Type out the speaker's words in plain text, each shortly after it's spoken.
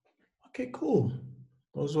Okay, cool.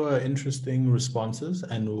 Those were interesting responses,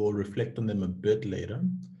 and we will reflect on them a bit later.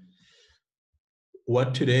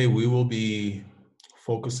 What today we will be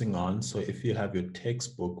focusing on, so if you have your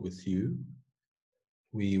textbook with you,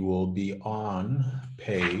 we will be on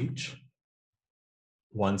page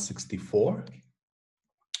 164.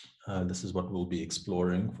 This is what we'll be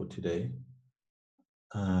exploring for today.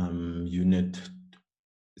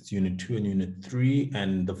 It's unit 2 and unit 3,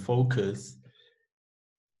 and the focus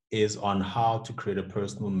is on how to create a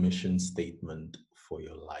personal mission statement for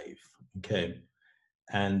your life. Okay.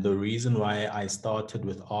 And the reason why I started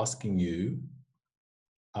with asking you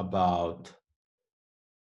about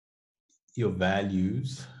your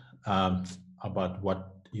values, about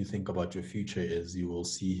what you think about your future is, you will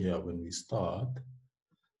see here when we start.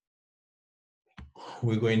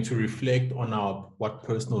 We're going to reflect on what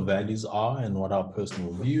personal values are and what our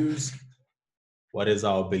personal views, what is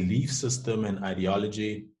our belief system and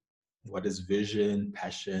ideology, what is vision,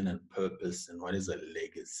 passion, and purpose, and what is a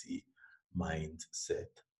legacy mindset.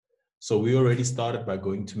 So we already started by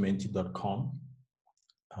going to menti.com,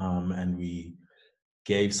 and we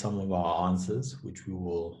gave some of our answers, which we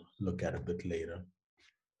will look at a bit later.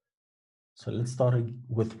 So let's start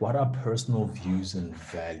with what are personal views and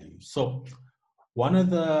values. So one of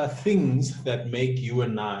the things that make you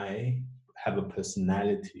and I have a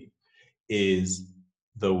personality is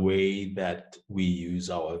the way that we use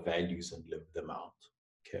our values and live them out.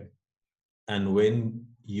 Okay. And when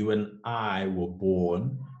you and I were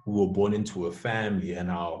born, we were born into a family,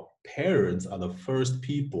 and our parents are the first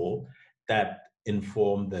people that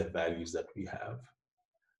inform the values that we have.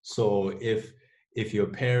 So if your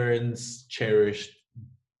parents cherished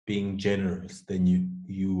being generous, then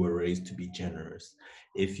you were raised to be generous.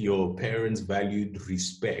 If your parents valued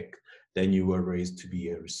respect, then you were raised to be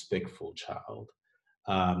a respectful child.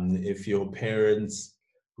 If your parents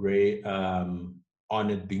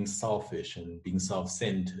honored being selfish and being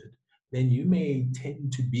self-centered, then you may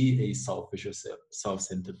tend to be a selfish or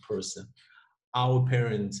self-centered person. Our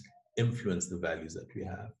parents influence the values that we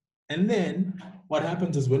have. And then what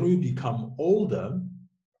happens is when we become older,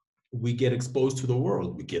 we get exposed to the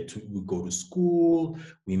world. We go to school,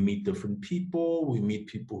 we meet different people, we meet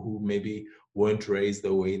people who maybe weren't raised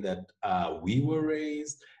the way that we were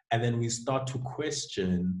raised, and then we start to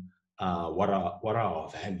question what are our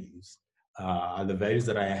values? Are the values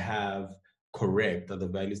that I have correct? Are the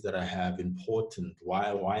values that I have important?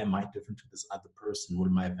 Why am I different to this other person? Will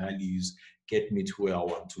my values get me to where I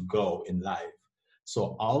want to go in life?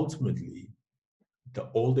 So ultimately, the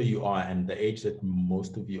older you are and the age that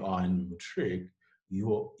most of you are in matric,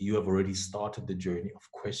 you have already started the journey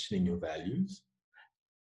of questioning your values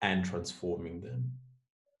and transforming them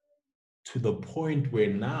to the point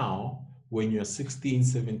where now, when you're 16,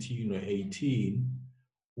 17, or 18,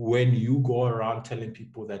 when you go around telling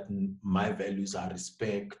people that my values are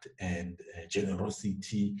respect and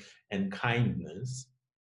generosity and kindness,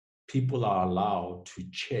 people are allowed to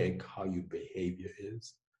check how your behavior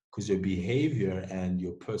is, because your behavior and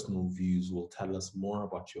your personal views will tell us more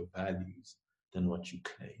about your values than what you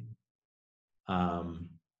claim.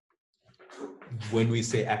 When we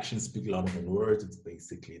say actions speak louder than words, it's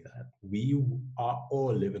basically that. We are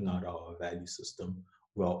all living out our value system.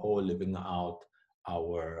 We're all living out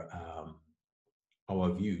our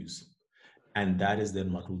views. And that is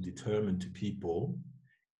then what will determine to people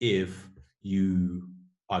if you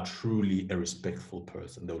are truly a respectful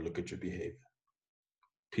person. They'll look at your behavior.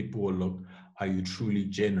 People will look, are you truly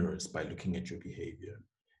generous, by looking at your behavior?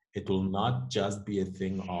 It will not just be a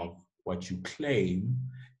thing of what you claim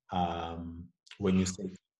when you say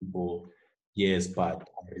to people, yes, but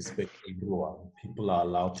I respect everyone. People are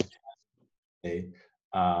allowed to say,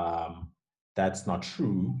 that's not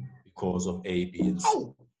true because of A, B, and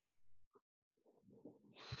C.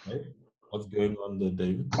 Right? What's going on there,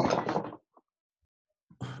 David?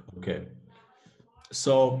 Okay.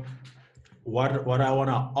 So what I want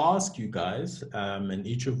to ask you guys, and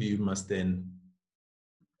each of you must then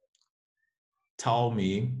tell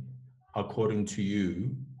me, according to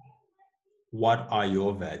you, what are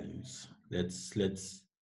your values? Let's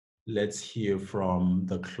hear from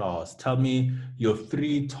the class. Tell me your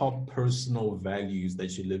 3 top personal values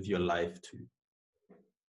that you live your life to.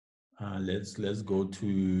 Let's go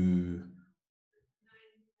to.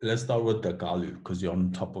 Let's start with Dagalu, because you're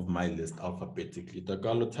on top of my list alphabetically.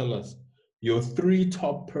 Dagalu, tell us your 3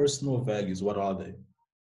 top personal values. What are they?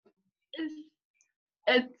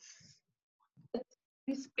 It's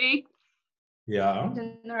respect, Yeah,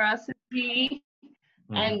 generosity,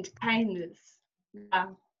 and kindness. Yeah.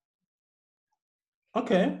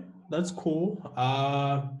 Okay, that's cool.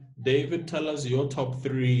 David, tell us your top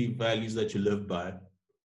 3 values that you live by.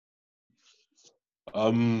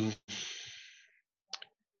 Like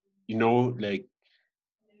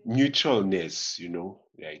neutralness,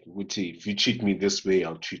 like if you treat me this way,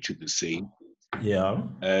 I'll treat you the same. Yeah.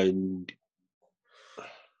 And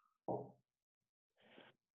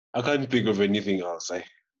I can't think of anything else.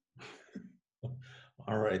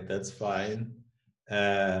 All right, that's fine.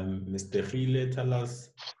 Mr. Khile, tell us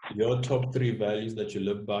your top 3 values that you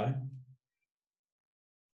live by.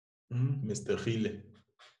 Mr. Khile.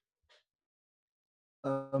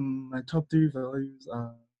 My top 3 values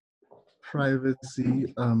are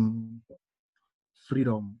privacy,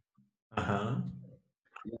 freedom. Uh-huh.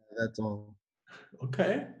 Yeah, that's all.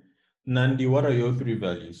 Okay. Nandi, what are your 3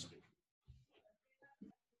 values?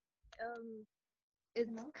 It's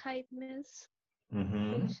kindness,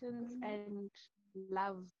 patience, and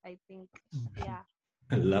love, I think. Yeah.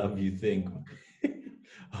 Love, you think.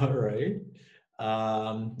 All right.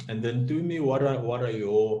 And then to me, what are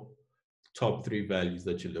your top 3 values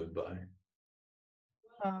that you live by?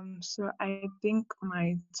 So I think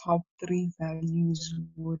my top 3 values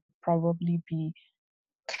would probably be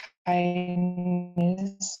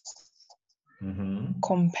kindness,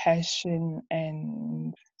 compassion,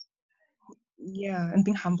 and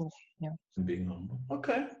being humble. Yeah. Being humble.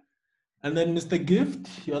 Okay. And then Mr. Gift,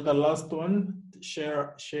 you're the last one.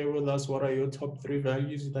 Share with us what are your top 3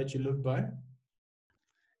 values that you live by?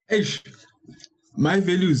 My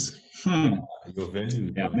values. Your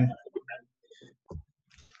values.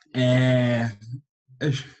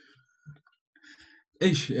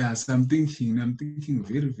 Yes, I'm thinking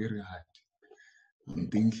very, very hard. I'm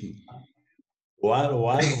thinking.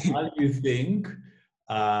 While you think,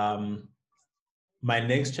 my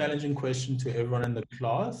next challenging question to everyone in the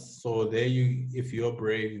class. So if you're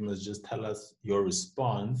brave, you must just tell us your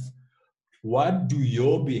response. What do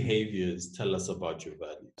your behaviors tell us about your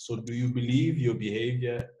values? So do you believe your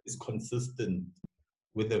behavior is consistent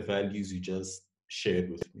with the values you just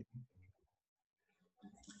shared with me?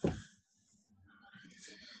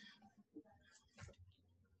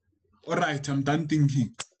 All right, I'm done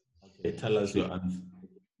thinking. Okay, tell us your answer.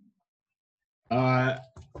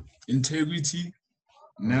 Integrity.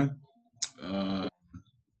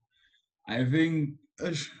 I think,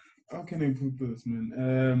 how can I put this,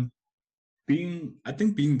 man? I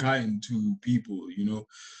think being kind to people,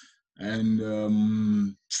 and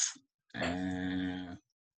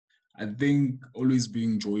I think always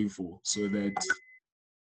being joyful so that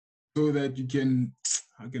you can,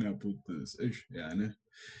 how can I put this?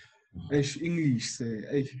 English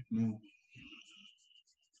say, no.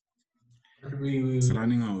 It's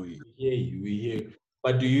running away. We hear you.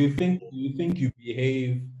 But do you think you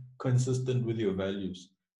behave consistent with your values?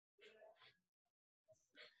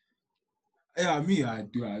 Yeah, I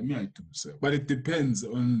do, sir. But it depends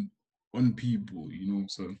on people,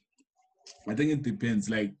 so I think it depends.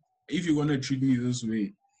 Like, if you're gonna treat me this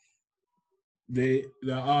way, there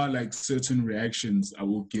are like certain reactions I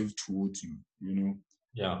will give towards you,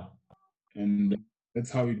 Yeah. And that's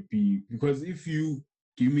how it be. Because if you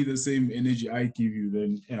give me the same energy I give you,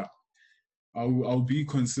 then yeah, I'll be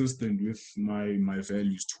consistent with my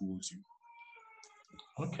values towards you.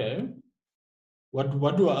 Okay.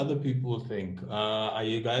 What do other people think? Are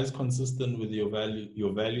you guys consistent with your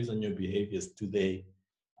values and your behaviors? Do they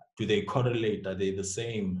correlate? Are they the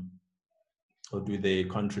same? Or do they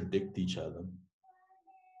contradict each other?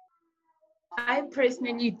 I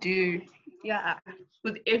personally do. Yeah.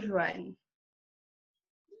 With everyone.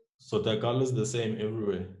 So Takal is the same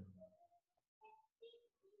everywhere.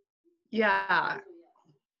 Yeah.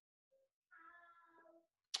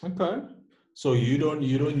 Okay. So you don't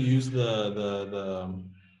use the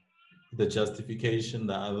justification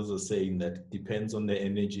that others are saying that depends on the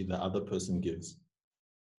energy the other person gives.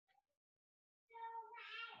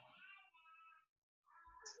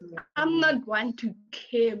 I'm not one to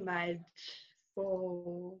care much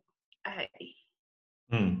for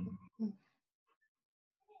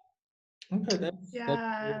Okay, that's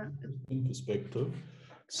an interesting perspective.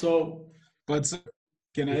 So, but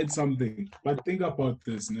can I add something? But think about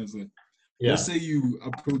this, Nelson. Yeah. Let's say you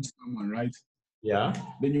approach someone, right? Yeah.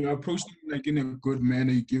 Then you approach them like in a good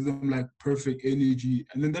manner, you give them like perfect energy,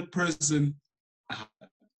 and then that person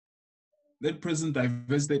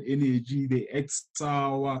diverts that energy, they act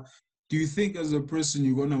sour. Do you think as a person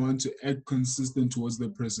you're gonna want to act consistent towards the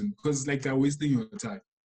person? Because like they're wasting your time.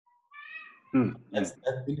 That's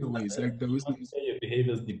in a way, it's like your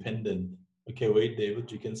behavior is dependent. Okay, wait,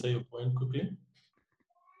 David, you can say your point quickly.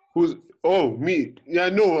 Me? Yeah,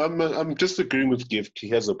 no, I'm just agreeing with Gift. He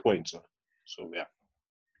has a point. So yeah.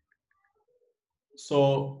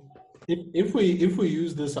 So if we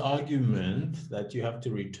use this argument that you have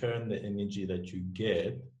to return the energy that you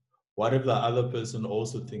get, what if the other person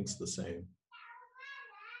also thinks the same?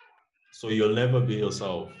 So you'll never be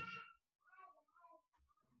yourself.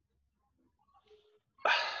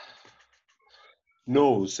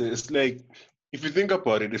 No, so it's like, if you think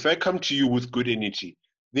about it, if I come to you with good energy,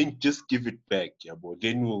 then just give it back, yeah, boy.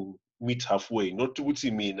 Then we'll meet halfway. Not to what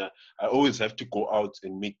you mean. I always have to go out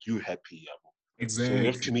and make you happy, yeah, boy. So we have to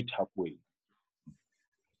Exactly. meet halfway.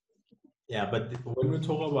 Yeah, but when we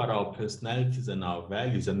talk about our personalities and our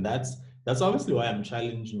values, and that's obviously why I'm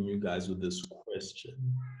challenging you guys with this question.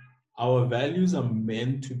 Our values are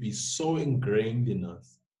meant to be so ingrained in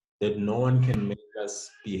us that no one can make us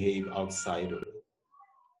behave outside of it.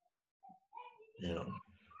 You know,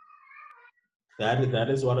 that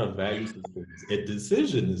is what a value system is. A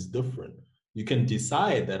decision is different. You can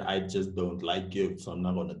decide that I just don't like gifts, so I'm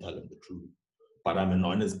not going to tell him the truth. But I'm an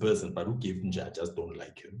honest person, but who gave him, I just don't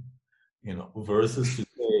like him. You know, versus to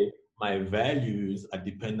say my values are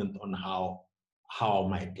dependent on how I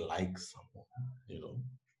might like someone, you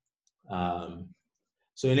know.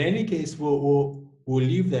 So in any case, we'll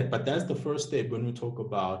leave that. But that's the first step when we talk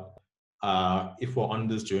about if we're on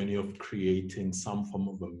this journey of creating some form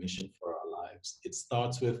of a mission for our lives. It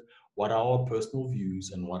starts with what are our personal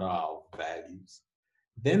views and what are our values.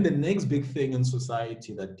 Then the next big thing in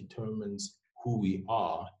society that determines who we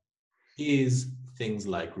are is things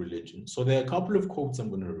like religion. So there are a couple of quotes I'm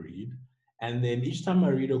going to read. And then each time I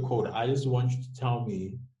read a quote, I just want you to tell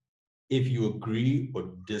me if you agree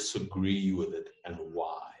or disagree with it and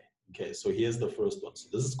why. Okay, so here's the first one. So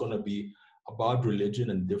this is going to be about religion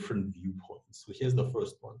and different viewpoints. So here's the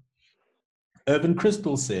first one. Irvin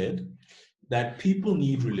Kristol said that people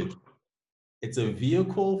need religion. It's a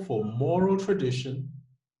vehicle for moral tradition,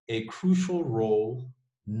 a crucial role.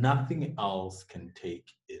 Nothing else can take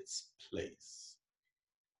its place.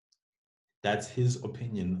 That's his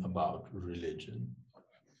opinion about religion.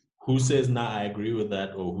 Who says, nah, I agree with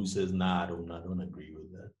that? Or who says, nah, I don't agree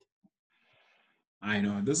with that? I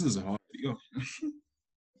know this is hard. Yo.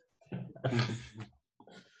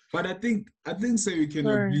 But I think so we can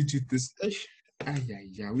Sure. agree to this.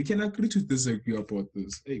 Yeah, we can agree to disagree about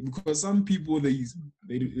this. Because some people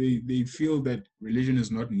they feel that religion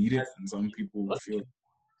is not needed, and some people feel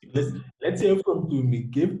Let's hear from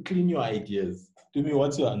Tumi. Clean your ideas. Tumi,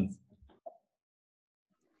 what's your answer?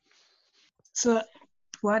 So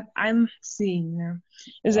what I'm seeing now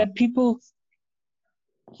is that people,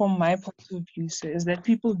 from my point of view, is that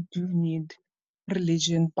people do need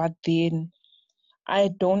religion, but then I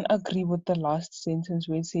don't agree with the last sentence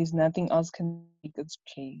where it says nothing else can take its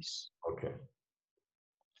place. Okay.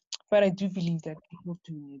 But I do believe that people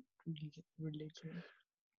do need religion.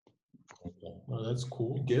 Okay. Well, that's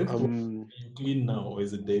cool. Give. Are you clean now, or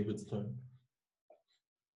is it David's turn?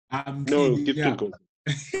 I'm No, clean, Gift yeah. can go.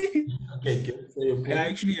 Okay, give. Say your point.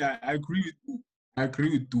 I agree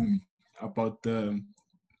with Tumi about the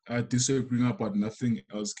disagreeing about nothing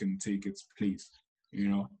else can take its place, you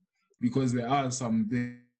know, because there are some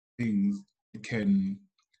things that can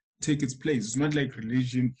take its place. It's not like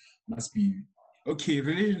religion must be okay.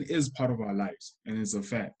 Religion is part of our lives, and it's a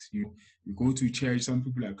fact. You go to church. Some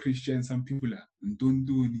people are Christian, some people are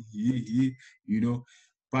Ndunduni, you know,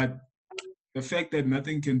 but the fact that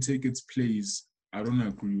nothing can take its place, I don't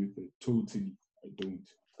agree with it totally.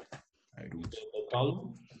 I don't.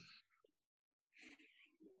 Carlo?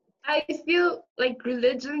 I feel like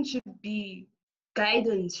religion should be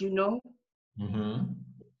guidance, you know? Mm-hmm.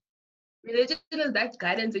 Religion is that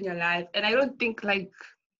guidance in your life. And I don't think like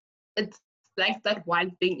it's like that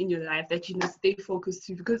one thing in your life that you must stay focused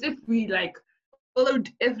to. Because if we like followed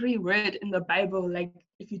every word in the Bible, like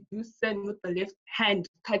if you do sin with the left hand,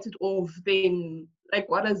 cut it off, then like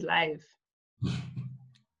what is life?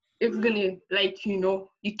 If we're gonna like, you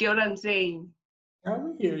know, you get what I'm saying? Yeah,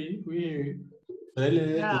 we hear you. We hear you.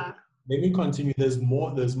 Yeah. Let me continue. There's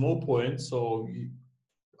more points. So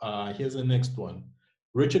here's the next one.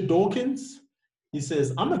 Richard Dawkins, he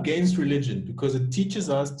says, I'm against religion because it teaches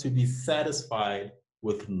us to be satisfied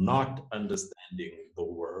with not understanding the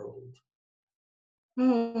world.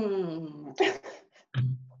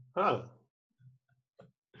 Huh.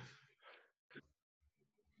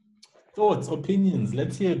 Thoughts, opinions.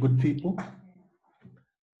 Let's hear, good people.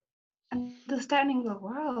 Understanding the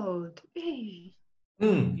world. Hey.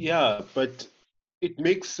 Yeah, but it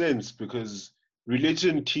makes sense because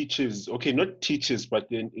religion teaches, okay, not teaches, but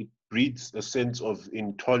then it breeds a sense of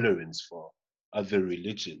intolerance for other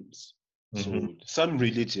religions. Mm-hmm. So some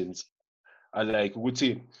religions are like, would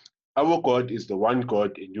say, our God is the one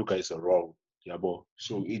God and you guys are wrong. Yabo.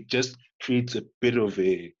 So it just creates a bit of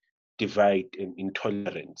a divide and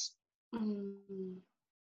intolerance.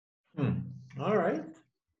 All right.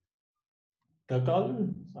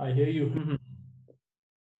 Takal, I hear you.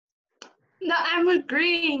 No, I'm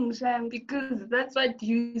agreeing, Sam, because that's what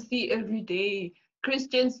you see every day.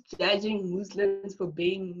 Christians judging Muslims for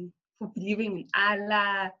believing in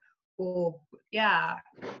Allah, or yeah,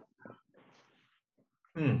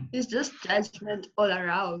 it's just judgment all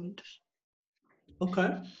around.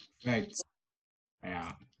 Okay. Right.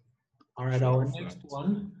 Yeah. All right, our next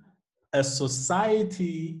one. A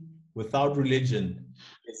society without religion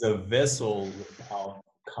is a vessel without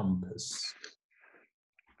compass.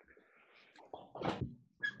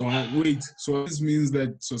 So wait, so this means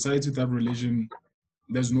that society without religion,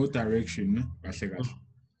 there's no direction.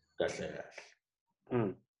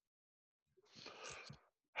 Mm.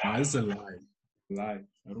 It's a lie. Lie.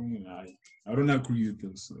 I don't agree with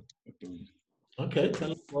this. Okay,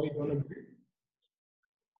 tell us why you don't agree.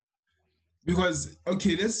 Because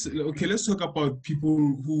let's talk about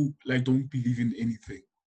people who like don't believe in anything.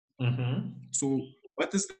 So what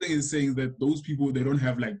this thing is saying is that those people, they don't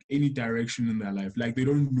have like any direction in their life. Like they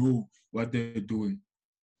don't know what they're doing.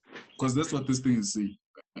 Because that's what this thing is saying.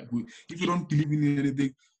 If you don't believe in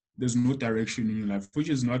anything, there's no direction in your life, which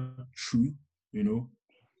is not true,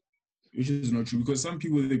 which is not true, because some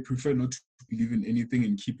people, they prefer not to believe in anything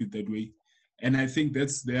and keep it that way. And I think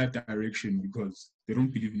that's their direction, because they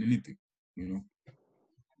don't believe in anything,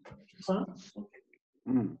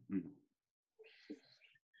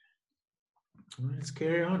 Let's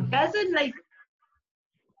carry on. Doesn't like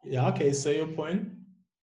Yeah, okay, say your point.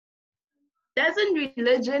 doesn't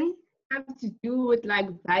religion have to do with like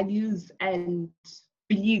values and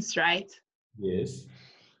beliefs, right? Yes.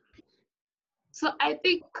 So I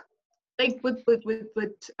think like with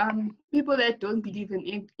people that don't believe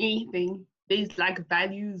in anything, there's like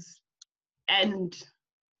values and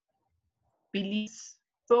beliefs.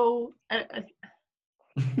 So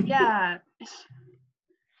yeah.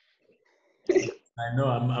 I know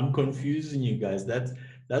I'm confusing you guys. That's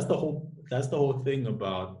the whole thing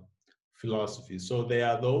about philosophy. So there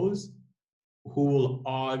are those who will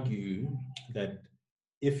argue that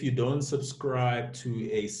if you don't subscribe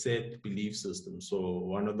to a set belief system, so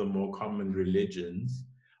one of the more common religions,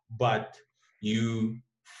 but you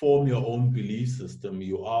form your own belief system,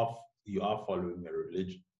 you are following a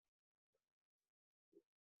religion.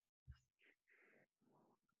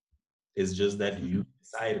 It's just that you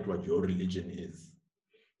decided what your religion is.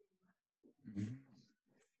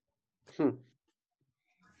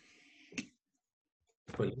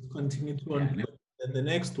 But let's continue to unpack the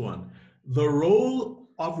next one. The role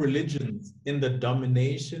of religions in the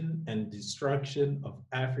domination and destruction of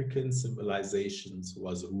African civilizations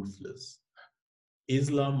was ruthless.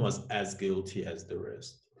 Islam was as guilty as the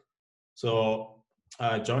rest. So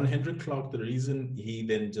John Henrik Clarke, the reason he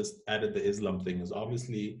then just added the Islam thing is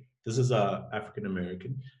obviously this is African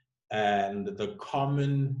American, and the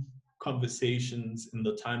common conversations in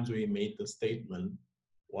the times where he made the statement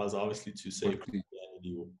was obviously to say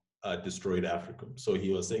Christianity destroyed Africa. So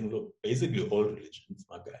he was saying, look, basically all religions,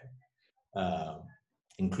 my guy,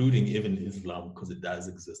 including even Islam, because it does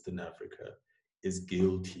exist in Africa, is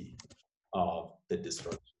guilty of the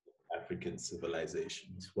destruction of African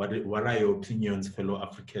civilizations. What are your opinions, fellow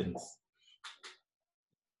Africans?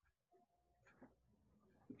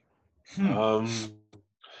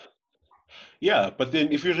 Yeah, but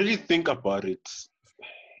then if you really think about it,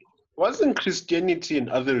 wasn't Christianity and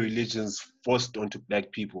other religions forced onto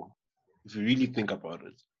black people? If you really think about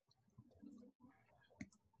it,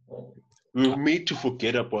 we were made to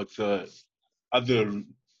forget about the other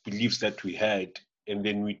beliefs that we had, and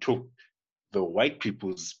then we took the white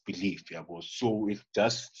people's belief, yabo. So it's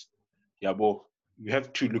just, yabo, you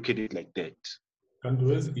have to look at it like that. And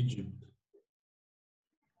where's Egypt?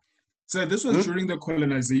 So this was during the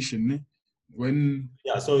colonization, when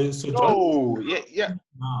so John, yeah.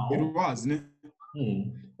 Now, it was,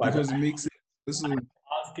 because it makes it. This is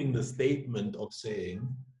asking the statement of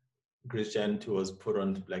saying Christianity was put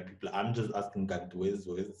on black people. I'm just asking God, where's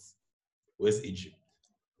Egypt?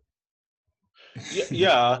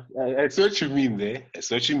 Yeah, I see what you mean there. I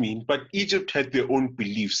see what you mean. But Egypt had their own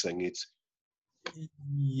beliefs on it.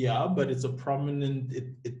 Yeah, but it's a prominent.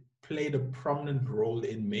 It played a prominent role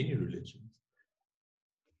in many religions.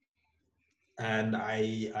 And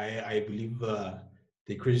I believe the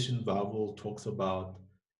Christian Bible talks about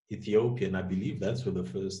Ethiopia, and I believe that's where the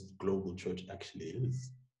first global church actually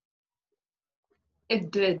is.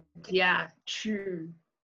 It did, yeah, true.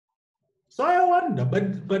 So I wonder,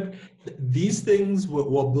 but these things were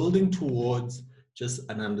building towards just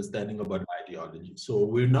an understanding about ideology. So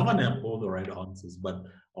we're not going to have all the right answers, but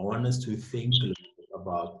I want us to think a little bit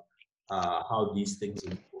about how these things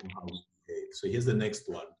inform how we behave. So here's the next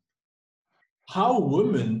one. How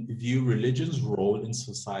women view religion's role in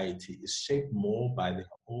society is shaped more by their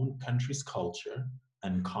own country's culture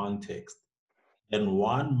and context than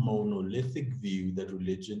one monolithic view that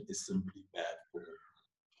religion is simply bad for women.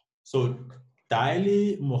 So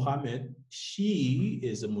Daili Mohammed, she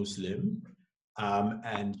is a Muslim,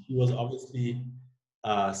 and she was obviously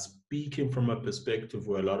speaking from a perspective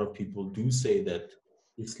where a lot of people do say that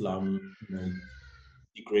Islam,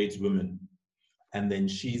 degrades women, and then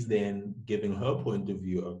she's then giving her point of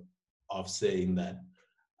view of saying that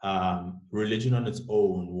religion on its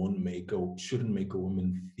own shouldn't make a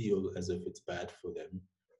woman feel as if it's bad for them.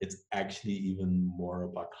 It's actually even more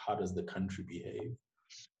about how does the country behave,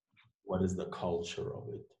 what is the culture of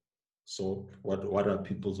it. So what are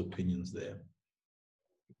people's opinions there?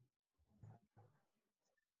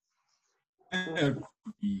 I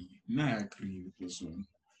agree. No, I agree with this one.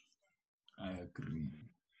 I agree.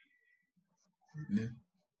 Yeah.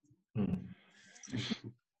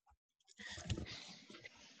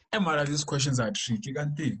 Mara, these questions are tricky,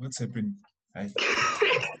 can't they? What's happening?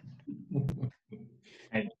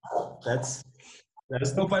 That's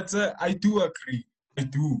No, but I do agree. I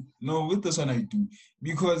do. No, with this one I do.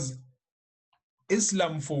 Because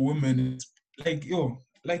Islam for women is like,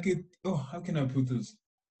 how can I put this?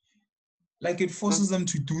 Like it forces them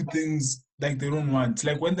to do things like they don't want.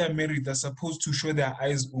 Like when they're married, they're supposed to show their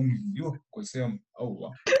eyes only. Oh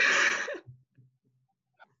wow.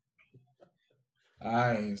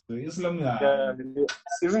 Aye, so Islam, Yeah,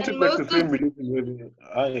 isn't it like the same religion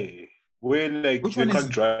where like which they one is can't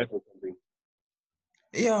it? drive or something?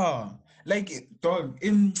 Yeah, like dog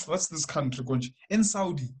in what's this country? In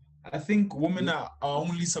Saudi, I think women are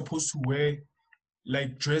only supposed to wear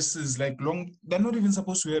like dresses, like long. They're not even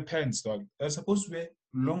supposed to wear pants, dog. They're supposed to wear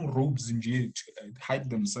long robes in jail to hide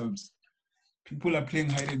themselves. People are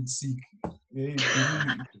playing hide and seek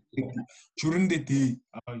during the day.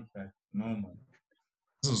 Oh, no man,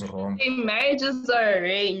 this is wrong. Hey, marriages are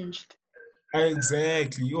arranged.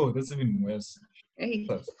 Exactly. Yo, that's even worse. Hey,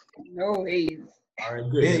 no ways. all right,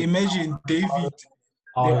 good. Yeah, imagine David.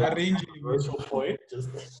 They arrange controversial point. Just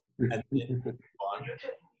and then move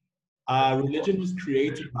on. Religion was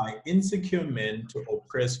created by insecure men to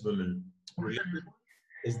oppress women. Religion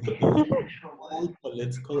is the belief of all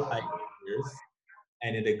political ideas,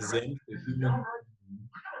 and it exempts the human being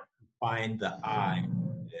to find the I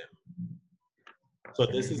in them. So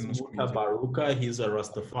this is Muta Baruka. He's a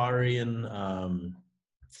Rastafarian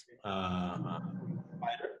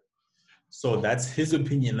fighter. So that's his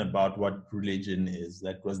opinion about what religion is.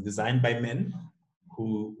 That was designed by men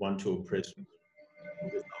who want to oppress women.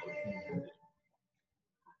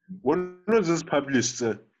 When was this published,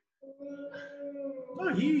 sir?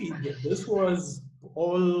 No, this was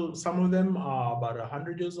all, some of them are about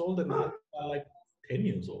 100 years old and others are like 10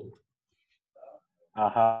 years old.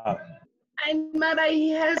 Aha. And Mara,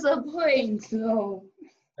 he has a point, though.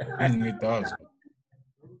 And it does.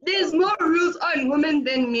 There's more rules on women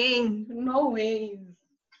than men. No ways.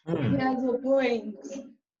 He has a point.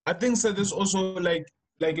 I think so. There's also like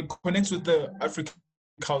it connects with the African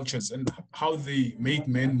cultures and how they make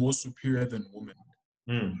men more superior than women.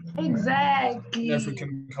 Exactly.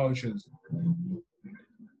 African cultures,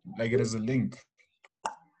 like it is a link.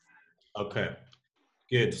 Okay,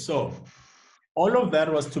 good. So all of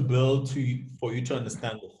that was to build for you to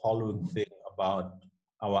understand the following thing about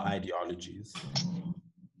our ideologies.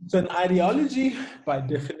 So an ideology, by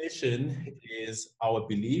definition, is our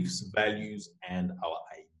beliefs, values, and our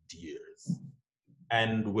ideas.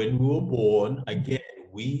 And when we were born, again,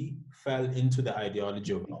 we fell into the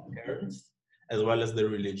ideology of our parents, as well as the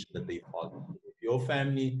religion that they followed. If your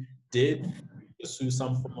family did pursue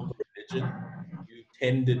some form of religion, you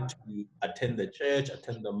tended to attend the church,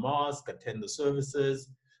 attend the mosque, attend the services,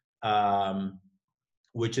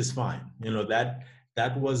 which is fine.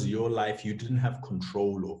 That was your life. You didn't have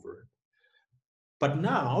control over it. But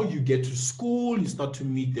now you get to school, you start to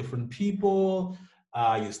meet different people,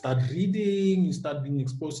 you start reading, you start being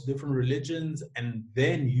exposed to different religions, and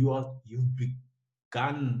then you've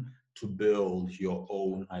begun to build your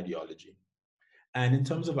own ideology. And in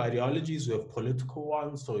terms of ideologies, we have political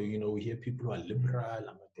ones. So, we hear people who are liberal,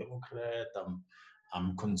 I'm a Democrat,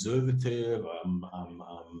 I'm conservative, I'm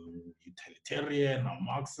utilitarian, I'm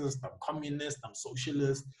Marxist, I'm communist, I'm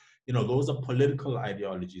socialist. Those are political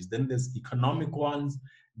ideologies. Then there's economic ones,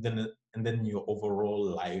 and then your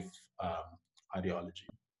overall life ideology.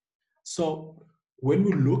 So when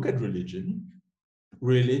we look at religion,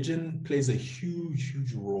 religion plays a huge,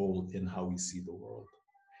 huge role in how we see the world.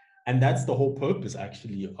 And that's the whole purpose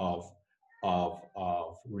actually of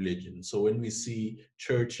religion. So when we see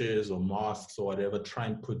churches or mosques or whatever try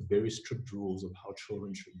and put very strict rules of how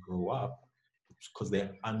children should grow up, because they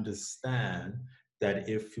understand that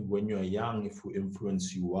if when you're young, if we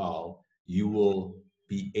influence you well, you will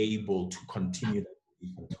be able to continue that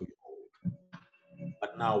belief until you're old.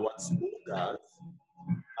 But now what school does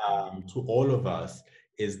to all of us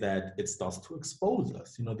is that it starts to expose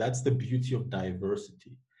us. You know, that's the beauty of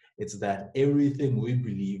diversity. It's that everything we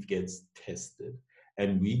believe gets tested,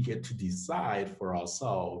 and we get to decide for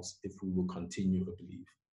ourselves if we will continue a belief.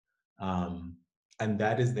 And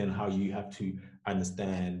that is then how you have to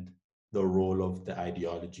understand the role of the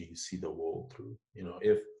ideology you see the world through. You know,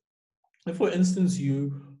 if for instance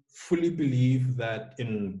you fully believe that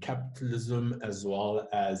in capitalism as well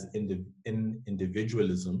as in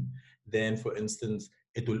individualism, then for instance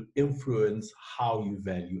it will influence how you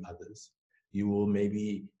value others. You will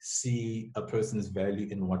maybe see a person's value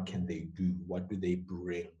in what can they do, what do they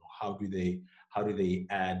bring, how do they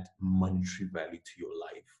add monetary value to your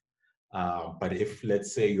life. But if,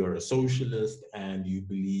 let's say, you're a socialist and you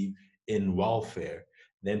believe in welfare,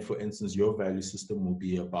 then, for instance, your value system will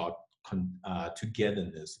be about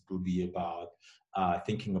togetherness. It will be about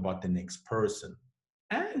thinking about the next person.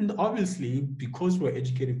 And obviously, because we're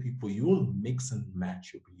educated people, you will mix and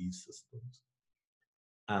match your belief systems.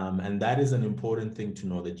 And that is an important thing to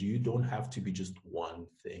know, that you don't have to be just one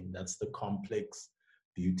thing. That's the complex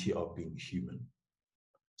beauty of being human.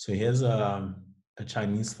 So here's a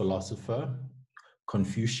Chinese philosopher,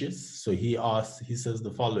 Confucius. So he says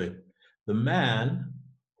the following: the man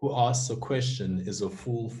who asks a question is a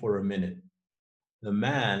fool for a minute. The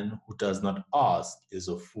man who does not ask is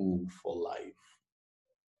a fool for life.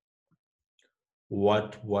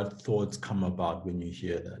 What thoughts come about when you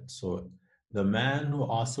hear that? So the man who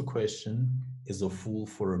asks a question is a fool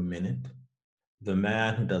for a minute. The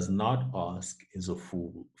man who does not ask is a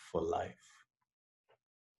fool for life.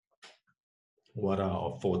 What are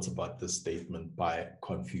our thoughts about this statement by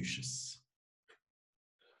Confucius?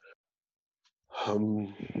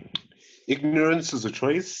 Ignorance is a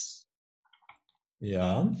choice.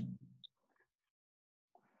 Yeah.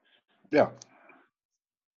 Yeah.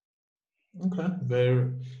 Okay.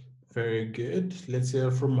 Very, very good. Let's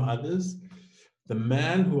hear from others. The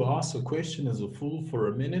man who asks a question is a fool for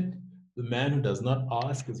a minute. The man who does not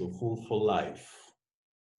ask is a fool for life.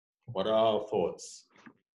 What are our thoughts?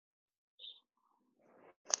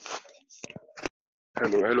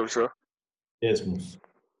 Hello, sir. Yes, Moose.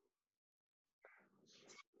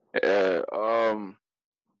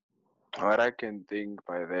 What I can think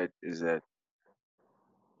by that is that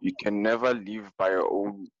you can never live by your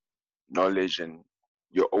own knowledge and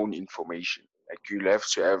your own information. Like you'll have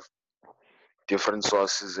to have different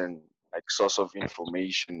sources and like source of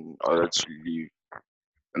information in order to live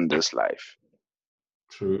in this life.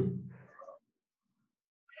 True.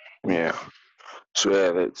 Yeah. So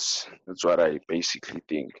yeah, that's what I basically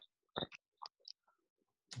think.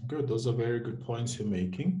 Good. Those are very good points you're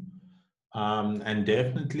making. And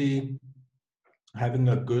definitely having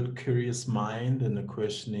a good, curious mind and a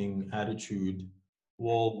questioning attitude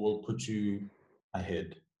will put you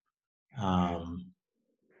ahead.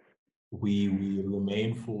 We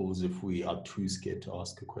remain fools if we are too scared to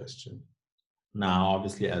ask a question. Now,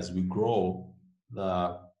 obviously, as we grow,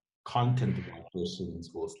 the content of our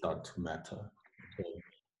questions will start to matter. Okay?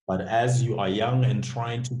 But as you are young and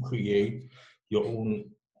trying to create your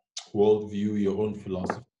own worldview, your own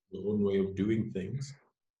philosophy, your own way of doing things,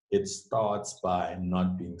 it starts by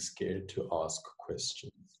not being scared to ask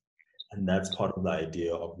questions. And that's part of the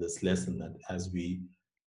idea of this lesson, that as we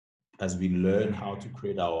learn how to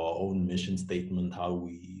create our own mission statement, how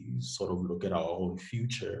we sort of look at our own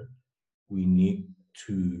future, we need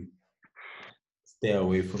to stay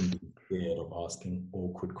away from being scared of asking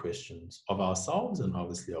awkward questions of ourselves and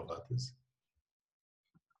obviously of others.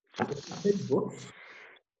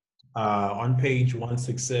 On page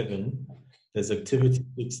 167, there's activity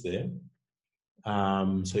 6 there.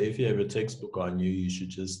 So if you have a textbook on you, you should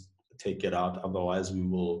just take it out. Otherwise,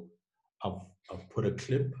 I'll put a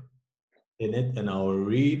clip in it and I'll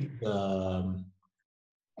read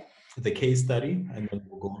the case study and then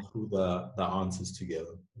we'll go through the answers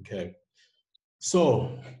together. Okay.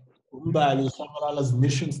 So, Umbali Shamalala's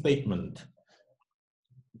mission statement.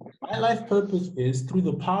 My life purpose is, through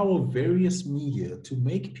the power of various media, to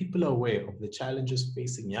make people aware of the challenges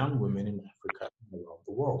facing young women in Africa and around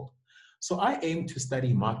the world. So I aim to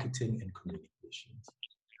study marketing and communications.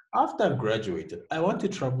 After I've graduated, I want to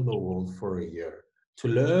travel the world for a year, to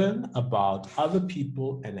learn about other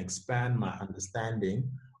people and expand my understanding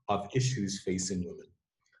of issues facing women.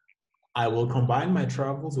 I will combine my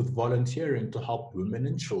travels with volunteering to help women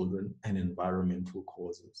and children and environmental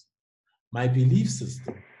causes. My belief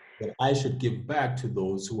system that I should give back to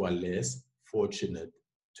those who are less fortunate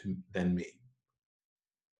than me.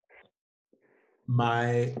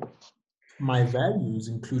 My values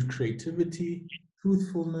include creativity,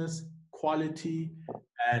 truthfulness, quality,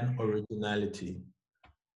 and originality.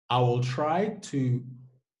 I try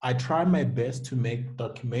my best to make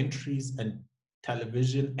documentaries and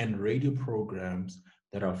television and radio programs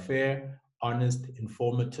that are fair, honest,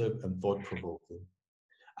 informative, and thought-provoking.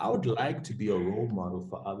 I would like to be a role model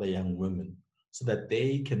for other young women so that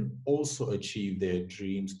they can also achieve their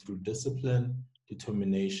dreams through discipline,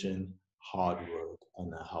 determination, hard work,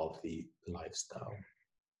 and a healthy lifestyle.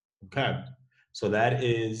 Okay, so that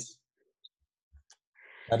is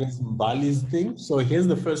Mbali's thing. So here's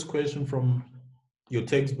the first question from your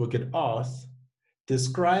textbook. It asks,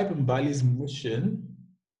 describe Mbali's mission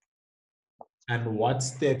and what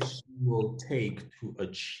steps you will take to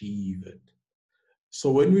achieve it. So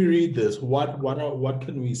when we read this, what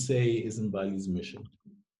can we say is Mbali's mission?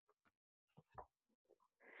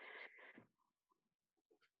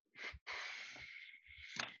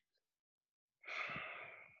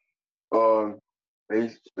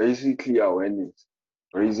 Basically awareness,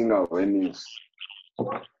 raising awareness,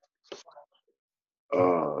 to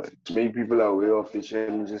make people aware of the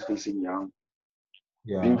challenges facing being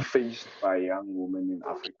Yeah. faced by young women in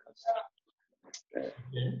Africa. Okay.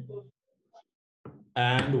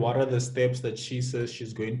 And what are the steps that she says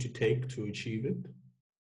she's going to take to achieve it?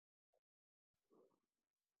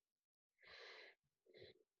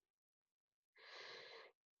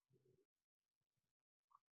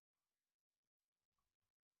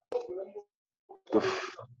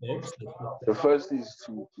 The first is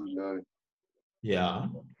to learn. Yeah.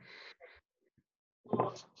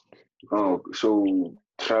 So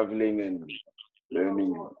traveling and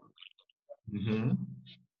learning Mm-hmm.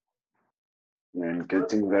 and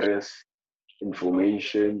getting various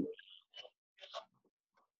information,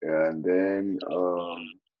 and then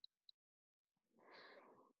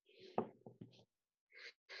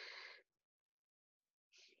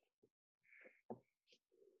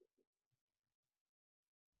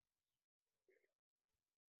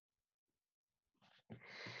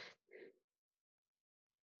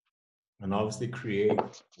And obviously create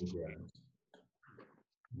programs.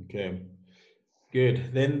 Okay,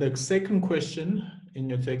 good. Then the second question in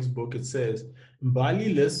your textbook, it says,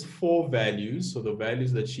 Mbali lists 4 values. So the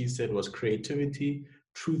values that she said was creativity,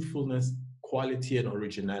 truthfulness, quality, and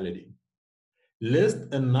originality. List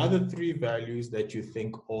another 3 values that you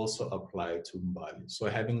think also apply to Mbali.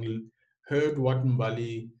 So having heard what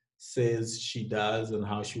Mbali says she does and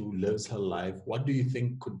how she lives her life, what do you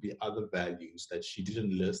think could be other values that she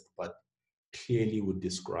didn't list but clearly would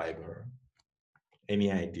describe her?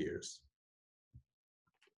 Any ideas?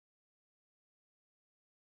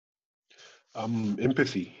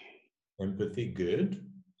 Empathy. Empathy, good.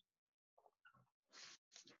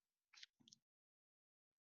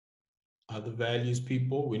 Other values,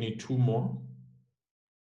 people? We need 2 more.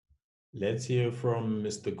 Let's hear from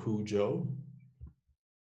Mr. Kujo,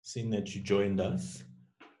 seeing that you joined us.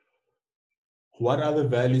 What other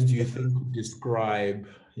values do you think would describe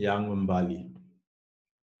young Mbali?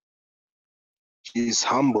 She's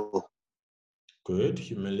humble. Good.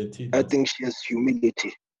 Humility. I think she has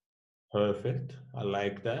humility. Perfect. I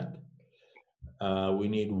like that. We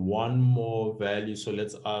need 1 more value. So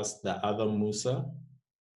let's ask the other Musa.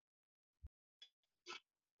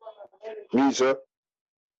 me, sir.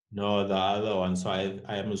 No, the other one. So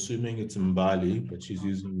I am assuming it's Mbali, but she's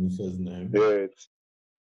using Musa's name. Yeah, it's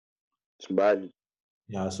Mbali.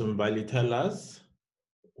 Yeah, so Mbali, tell us.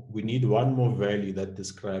 We need 1 more value that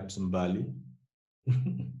describes Mbali.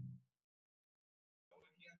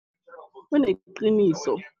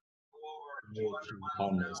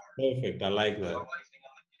 Honest. Perfect. I like that.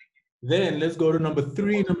 Then let's go to number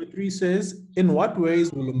 3. Number 3 says, in what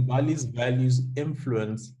ways will Mbali's values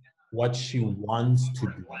influence what she wants to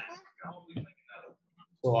do?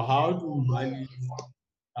 So how do Mbali's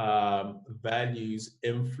values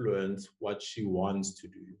influence what she wants to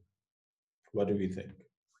do? What do we think?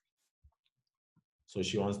 So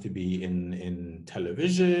she wants to be in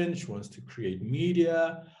television, she wants to create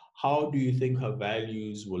media. How do you think her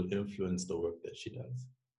values will influence the work that she does?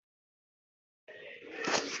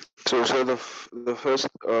 So the first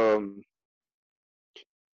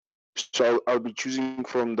so I'll be choosing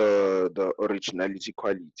from the originality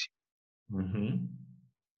quality. Mm-hmm.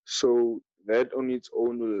 So that on its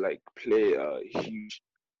own will like play a huge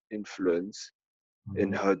influence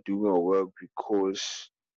in her doing her work, because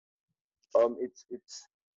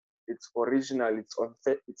it's original, it's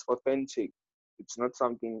authentic. It's not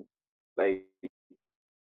something like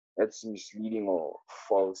that's misleading or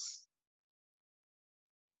false.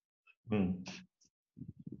 Mm.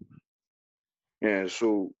 Yeah,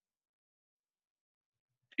 so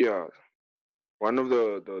yeah, one of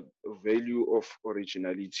the value of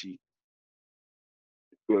originality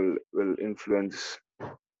will influence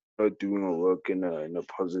her doing her work in a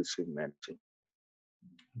positive manner.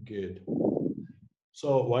 Good.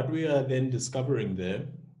 So what we are then discovering there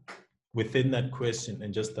within that question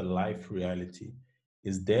and just the life reality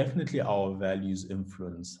is definitely our values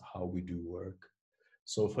influence how we do work.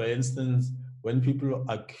 So for instance, when people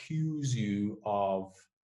accuse you of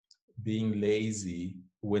being lazy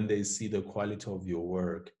when they see the quality of your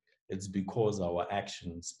work, it's because our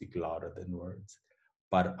actions speak louder than words.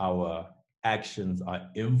 But our actions are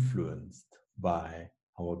influenced by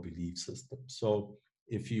our belief system. So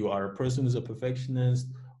if you are a person who's a perfectionist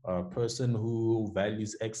or a person who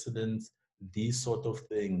values excellence, these sort of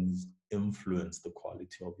things influence the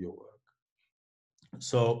quality of your work.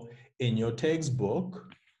 So in your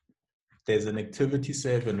textbook, there's an activity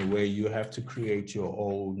 7 where you have to create your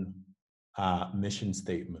own mission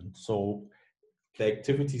statement. So the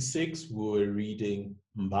activity 6, we were reading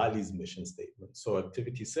Mbali's mission statement. So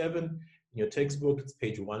activity 7, in your textbook, it's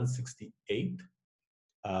page 168.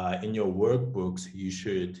 In your workbooks, you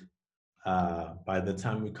should, by the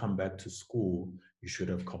time we come back to school, you should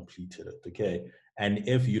have completed it, okay? And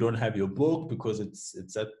if you don't have your book because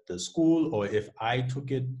it's at the school, or if I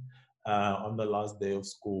took it on the last day of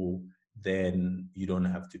school, then you don't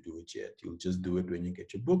have to do it yet. You'll just do it when you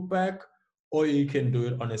get your book back, or you can do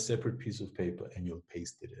it on a separate piece of paper and you'll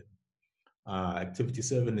paste it in. Activity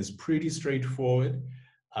 7 is pretty straightforward.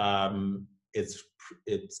 It's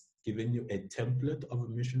giving you a template of a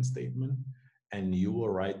mission statement, and you will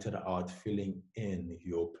write it out filling in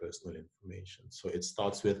your personal information. So it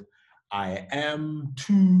starts with I am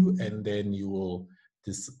to, and then you will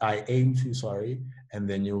I aim to, sorry, and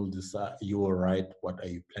then you will decide, you will write what are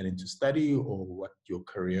you planning to study or what your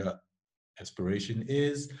career aspiration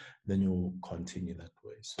is, then you'll continue that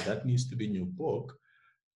way. So that needs to be in your book,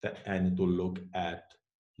 and it will look at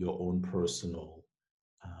your own personal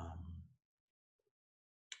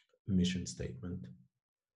mission statement.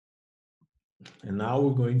 And now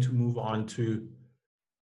we're going to move on to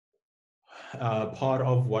part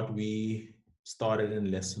of what we started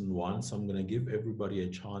in lesson 1. So I'm going to give everybody a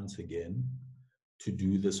chance again to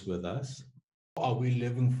do this with us. Are we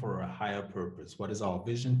living for a higher purpose? What is our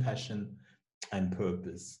vision, passion, and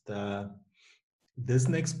purpose? This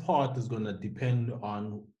next part is going to depend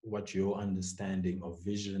on what your understanding of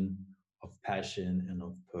vision, of passion, and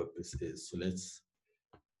of purpose is. So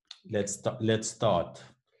let's start.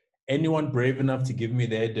 Anyone brave enough to give me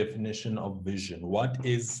their definition of vision? What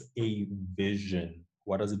is a vision?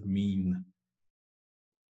 What does it mean?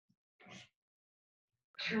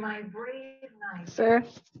 To my brave knight. Sir,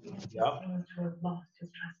 Yeah.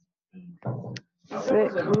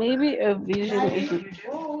 sir, maybe a vision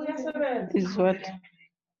is what?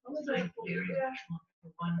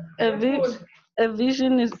 A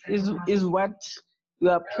vision is what you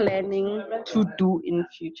are planning to do in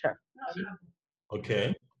future.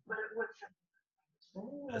 Okay.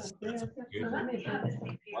 That's a good one.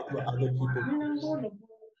 What were other people,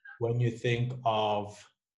 when you think of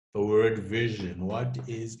the word vision, what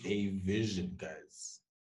is a vision, guys?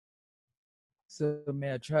 So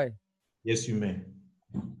may I try? Yes, you may.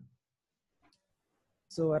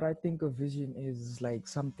 So what I think of vision is like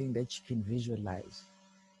something that you can visualize,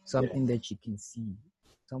 something that you can see,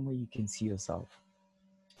 somewhere you can see yourself.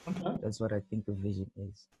 Okay. That's what I think a vision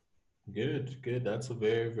is. Good, good. That's a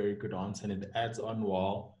very, very good answer. And it adds on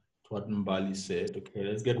well to what Mbali said. Okay,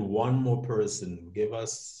 let's get one more person. Give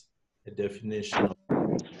us a definition of.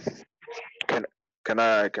 Can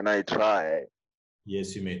I try?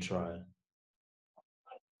 Yes, you may try.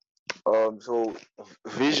 So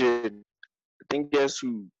vision, I think there's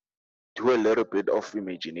to do a little bit of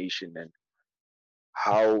imagination and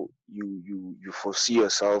how you foresee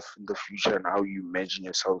yourself in the future and how you imagine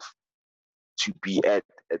yourself to be at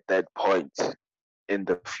that point in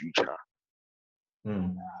the future.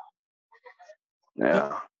 Hmm.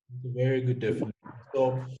 Yeah. It's a very good definition.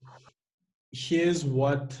 So here's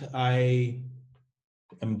what I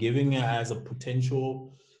am giving as a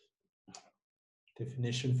potential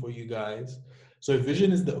definition for you guys. So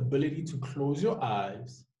vision is the ability to close your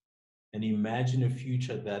eyes and imagine a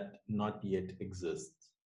future that not yet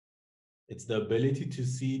exists. It's the ability to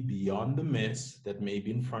see beyond the mess that may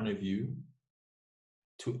be in front of you,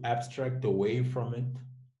 to abstract away from it,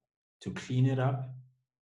 to clean it up,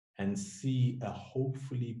 and see a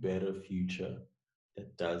hopefully better future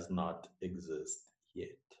that does not exist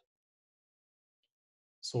yet.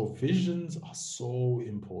 So visions are so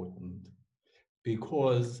important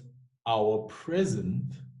because our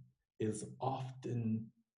present is often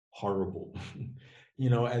horrible.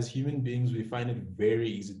 As human beings, we find it very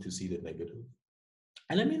easy to see the negative.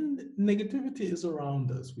 And I mean, negativity is around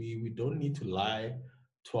us. We don't need to lie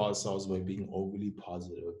to ourselves by being overly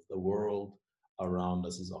positive. The world around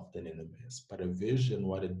us is often in a mess. But a vision,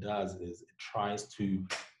 what it does is it tries to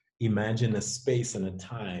imagine a space and a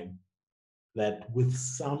time that with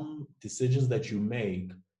some decisions that you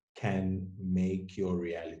make can make your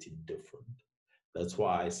reality different. That's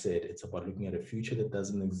why I said it's about looking at a future that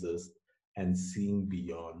doesn't exist and seeing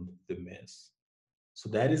beyond the mess. So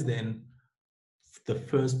that is then the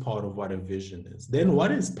first part of what a vision is. Then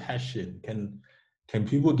what is passion? Can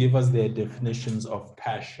people give us their definitions of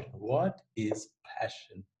passion? What is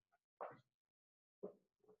passion?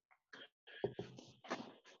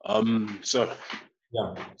 So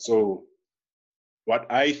Yeah. so what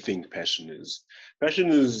I think passion is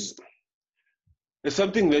it's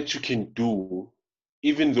something that you can do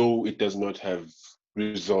even though it does not have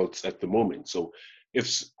results at the moment. So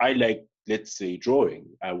if I like, let's say, drawing,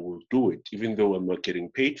 I will do it. Even though I'm not getting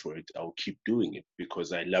paid for it, I'll keep doing it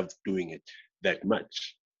because I love doing it that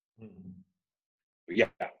much. Yeah.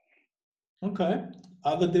 Okay.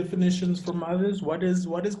 Other definitions from others? What is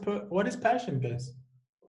passion, guys?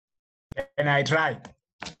 And I try.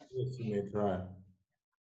 Yes, you may try.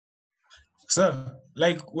 So,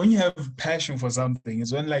 like when you have passion for something,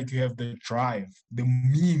 it's when like you have the drive, the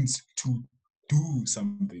means to do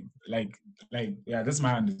something. Like yeah, that's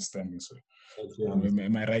my understanding. So,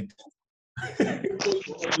 am I right?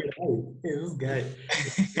 This guy.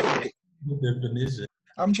 Definition.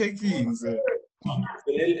 I'm checking. So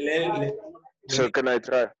can I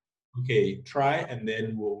try? Okay, try and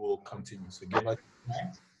then we'll continue. So give us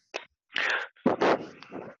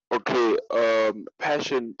Okay.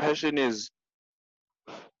 Passion is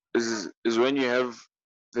when you have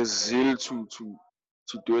the zeal to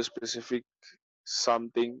do a specific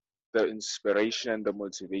something, the inspiration and the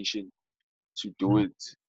motivation to do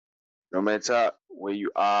it, no matter where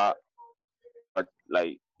you are. But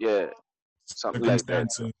like, yeah, something like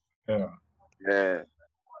that. Circumstances. Yeah. Yeah.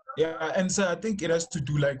 Yeah, and so I think it has to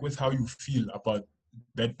do like with how you feel about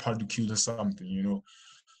that particular something, you know.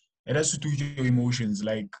 It has to do with your emotions.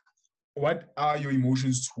 Like, what are your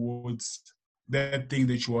emotions towards that thing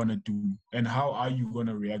that you want to do, and how are you going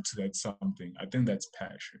to react to that something? I think that's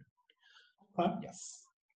passion. Okay. Yes.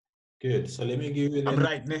 Good. So let me give you I'm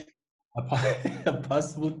right, ne? a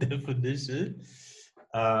possible definition.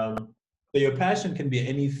 So your passion can be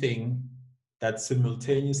anything that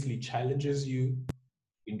simultaneously challenges you,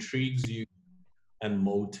 intrigues you, and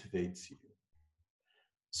motivates you.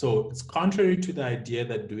 So it's contrary to the idea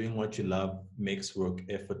that doing what you love makes work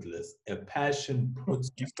effortless. A passion puts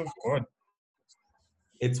gift of God.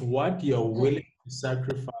 It's what you're willing to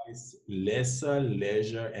sacrifice lesser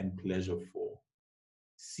leisure and pleasure for.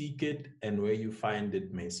 Seek it, and where you find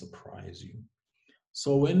it may surprise you.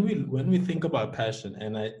 So when we think about passion,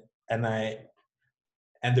 and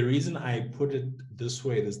the reason I put it this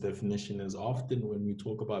way, this definition, is often when we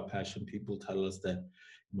talk about passion, people tell us that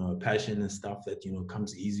passion is stuff that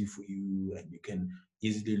comes easy for you and you can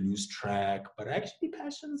easily lose track. But actually,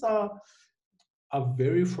 passions are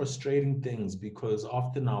very frustrating things because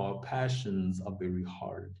often our passions are very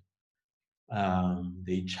hard.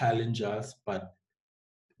 They challenge us, but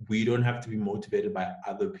we don't have to be motivated by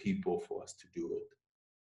other people for us to do it.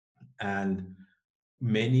 And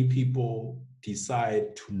many people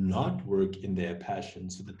decide to not work in their passion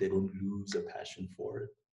so that they don't lose a passion for it.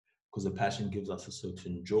 Because the passion gives us a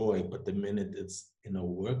certain joy, but the minute it's in a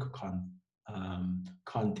work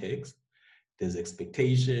context, there's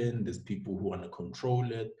expectation, there's people who want to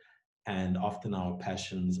control it, and often our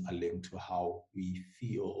passions are linked to how we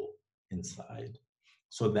feel inside.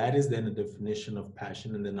 So that is then a definition of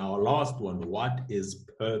passion. And then our last one, what is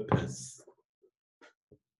purpose?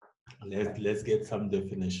 Let's get some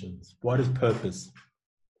definitions. What is purpose?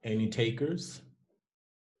 Any takers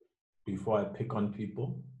before I pick on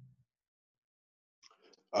people?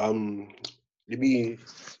 Let me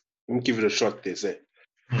give it a shot there. Say.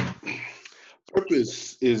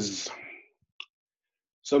 Purpose is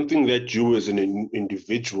something that you as an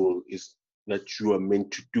individual is that you are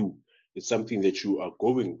meant to do. It's something that you are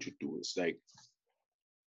going to do. It's like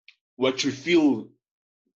what you feel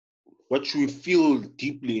what you feel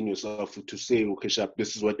deeply in yourself to say, okay, Sharp,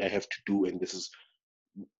 this is what I have to do, and this is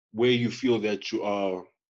where you feel that you are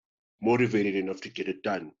motivated enough to get it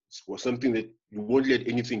done. It's something that you won't let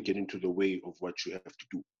anything get into the way of what you have to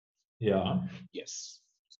do. Yeah. Yes.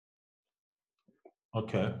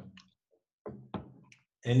 Okay.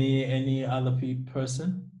 Any other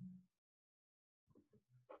person?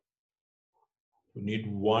 We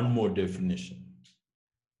need one more definition.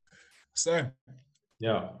 Sir,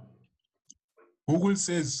 Yeah. Google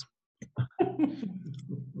says.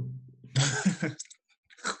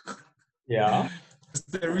 Yeah. It's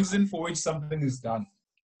the reason for which something is done.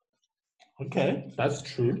 Okay, that's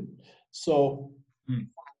true. So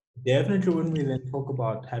definitely when we then talk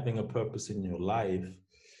about having a purpose in your life,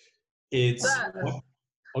 it's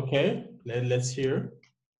okay, let's hear.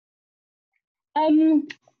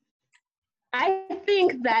 I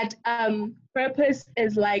think that purpose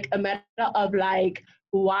is like a matter of like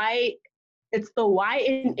why. It's the why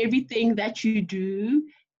in everything that you do,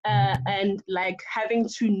 and like having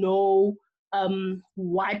to know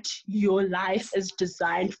what your life is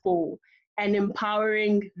designed for, and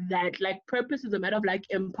empowering that. Like purpose is a matter of like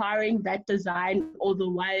empowering that design or the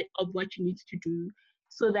why of what you need to do,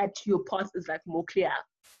 so that your path is like more clear.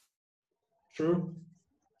 True.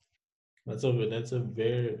 That's a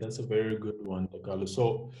very good one, Takalo.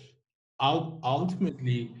 So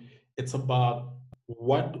ultimately it's about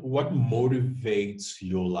what motivates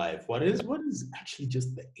your life. What is actually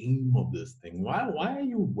just the aim of this thing? Why are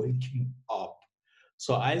you waking up?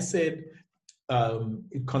 So I said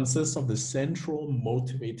it consists of the central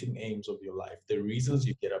motivating aims of your life, the reasons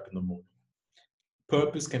you get up in the morning.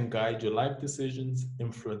 Purpose can guide your life decisions,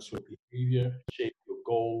 influence your behavior, shape your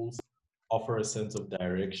goals, offer a sense of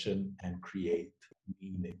direction, and create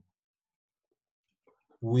meaning.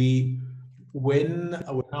 When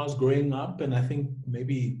I was growing up, and I think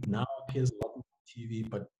maybe now it appears a lot on TV,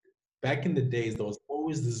 but back in the days, there was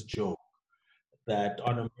always this joke that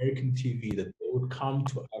on American TV that they would come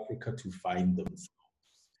to Africa to find themselves.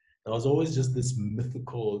 There was always just this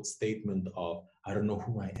mythical statement of, I don't know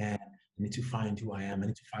who I am. I need to find who I am. I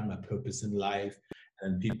need to find my purpose in life.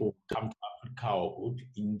 And people come to Africa or go to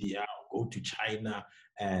India or go to China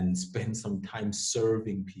and spend some time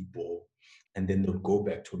serving people. And then they'll go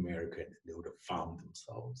back to America and they would have found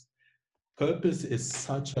themselves. Purpose is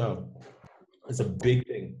it's a big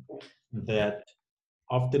thing that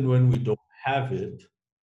often when we don't have it,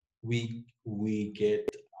 we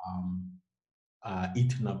get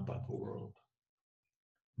eaten up by the world.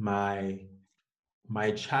 My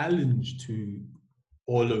challenge to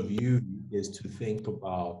all of you is to think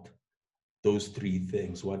about those three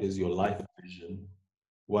things. What is your life vision?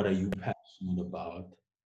 What are you passionate about?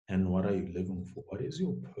 And what are you living for? What is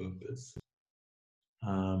your purpose?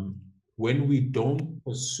 When we don't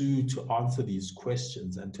pursue to answer these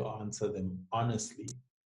questions and to answer them honestly,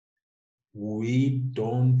 we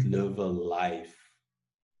don't live a life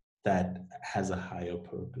that has a higher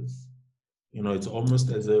purpose. You know, it's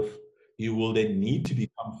almost as if you will then need to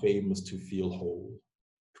become famous to feel whole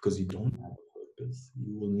because you don't have a purpose.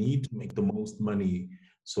 You will need to make the most money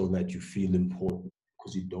so that you feel important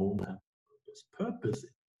because you don't have a purpose. Purpose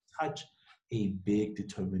is such a big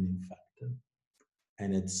determining factor.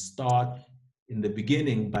 And it starts in the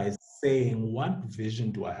beginning by saying, what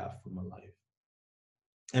vision do I have for my life?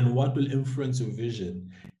 And what will influence your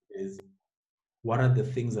vision is, what are the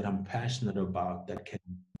things that I'm passionate about that can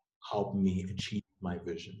help me achieve my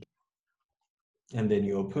vision? And then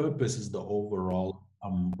your purpose is the overall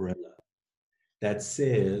umbrella that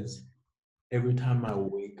says, every time I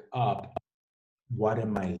wake up, what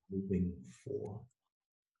am I living for?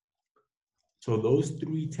 So those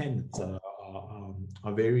three tenets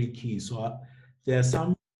are very key. So there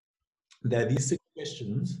are these 6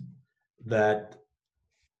 questions that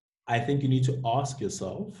I think you need to ask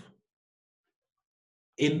yourself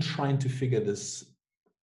in trying to figure this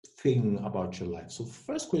thing about your life. So the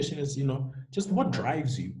first question is, just what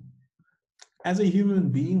drives you? As a human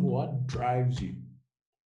being, what drives you?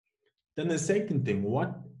 Then the second thing,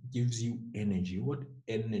 what gives you energy? What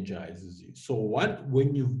energizes you? So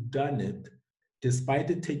when you've done it, despite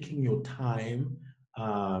it taking your time,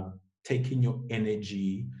 taking your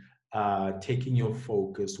energy, taking your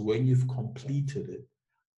focus, when you've completed it,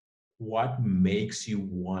 what makes you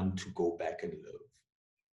want to go back and live?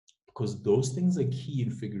 Because those things are key in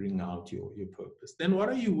figuring out your purpose. Then what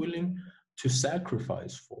are you willing to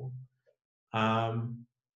sacrifice for? I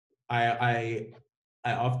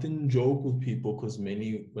often joke with people because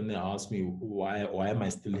when they ask me why am I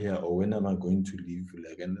still here or when am I going to leave,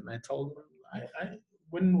 and then I tell them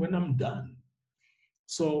when I'm done.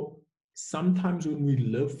 So sometimes when we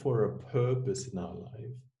live for a purpose in our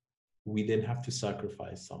life, we then have to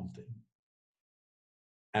sacrifice something.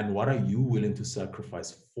 And what are you willing to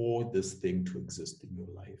sacrifice for this thing to exist in your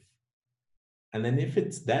life? And then if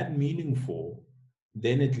it's that meaningful,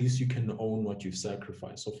 then at least you can own what you've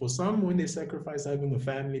sacrificed. So for some, when they sacrifice having a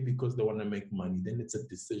family because they want to make money, then it's a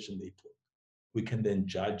decision they took. We can then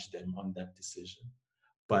judge them on that decision.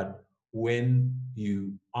 But when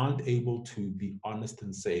you aren't able to be honest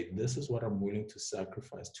and say, this is what I'm willing to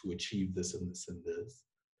sacrifice to achieve this and this and this,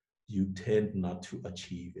 you tend not to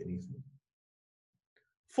achieve anything.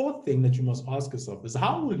 Fourth thing that you must ask yourself is,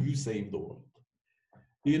 how will you save the world?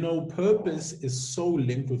 You know, purpose is so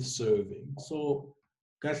linked with serving. So,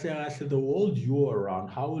 the world you're around,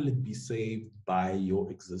 how will it be saved by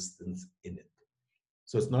your existence in it?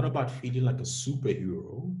 So it's not about feeling like a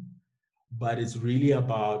superhero, but it's really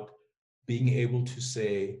about being able to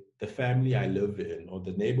say, the family I live in, or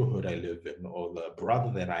the neighborhood I live in, or the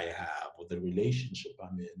brother that I have, or the relationship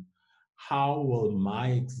I'm in, how will my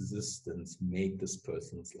existence make this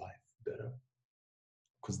person's life better?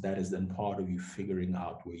 Because that is then part of you figuring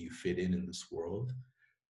out where you fit in this world.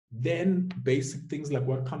 Then basic things like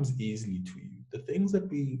what comes easily to you. The things that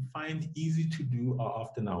we find easy to do are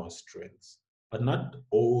often our strengths, but not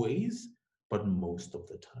always, but most of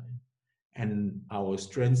the time. And our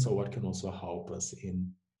strengths are what can also help us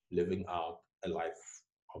in living out a life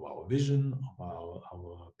of our vision, of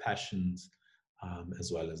our passions,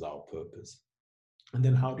 as well as our purpose. And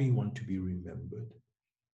then how do you want to be remembered?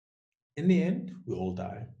 In the end, we all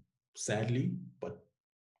die, sadly, but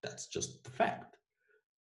that's just the fact.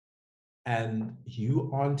 And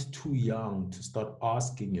you aren't too young to start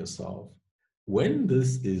asking yourself, when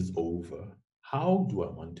this is over, how do I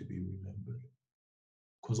want to be remembered?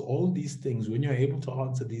 Because all these things, when you're able to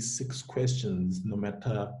answer these 6 questions, no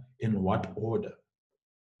matter in what order,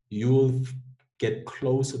 you'll get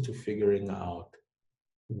closer to figuring out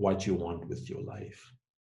what you want with your life.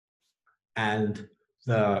 And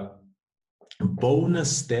the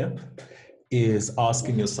bonus step is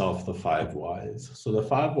asking yourself the 5 whys. So the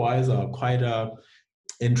 5 whys are quite a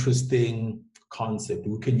interesting concept.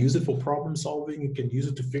 We can use it for problem solving. You can use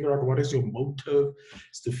it to figure out what is your motive,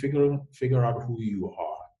 is to figure out who you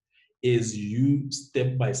are. Is you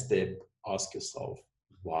step by step ask yourself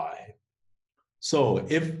why. So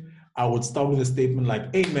if I would start with a statement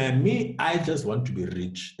like, hey man, I just want to be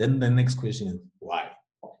rich. Then the next question is why?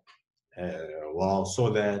 Well, so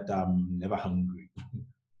that I'm never hungry.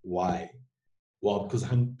 Why? Well, because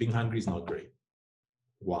being hungry is not great.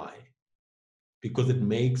 Why? Because it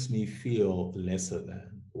makes me feel lesser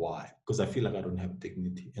than. Why? Because I feel like I don't have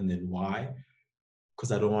dignity. And then why?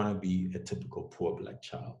 Because I don't want to be a typical poor Black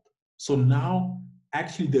child. So now,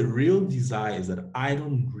 actually, the real desire is that I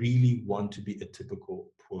don't really want to be a typical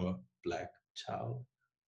poor Black child.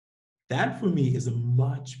 That for me is a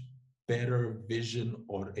much better vision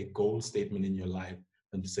or a goal statement in your life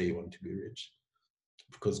than to say you want to be rich.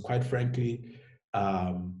 Because quite frankly,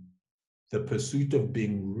 the pursuit of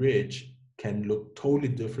being rich can look totally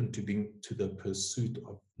different to the pursuit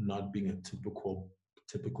of not being a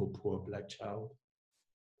typical poor Black child.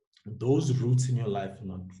 Those roots in your life will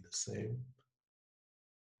not be the same,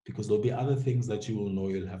 because there'll be other things that you will know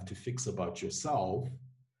you'll have to fix about yourself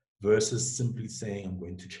versus simply saying, I'm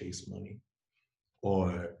going to chase money,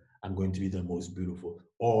 or I'm going to be the most beautiful,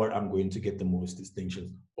 or I'm going to get the most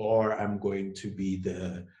distinctions, or I'm going to be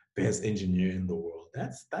the best engineer in the world.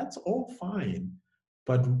 That's all fine.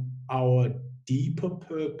 But our deeper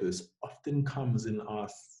purpose often comes in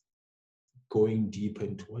us going deeper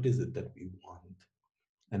into what is it that we want.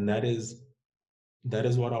 And that is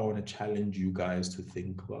what I want to challenge you guys to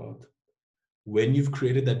think about. When you've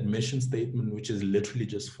created that mission statement, which is literally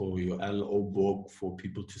just for your LO book, for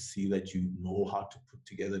people to see that you know how to put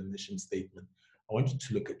together a mission statement, I want you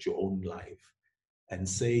to look at your own life and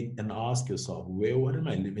say and ask yourself, what am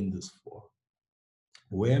I living this for?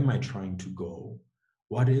 Where am I trying to go?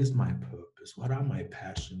 What is my purpose? What are my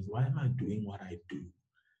passions? Why am I doing what I do?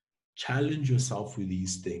 Challenge yourself with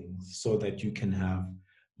these things so that you can have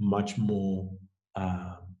much more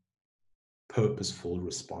purposeful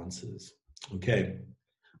responses. Okay,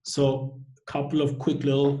 so a couple of quick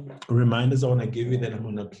little reminders I want to give you, then I'm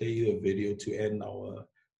going to play you a video to end our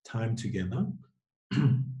time together.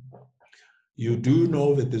 You do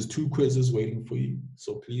know that there's 2 quizzes waiting for you,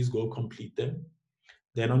 so please go complete them.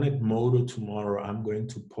 Then on Edmodo tomorrow, I'm going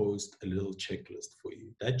to post a little checklist for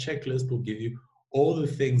you. That checklist will give you all the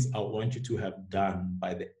things I want you to have done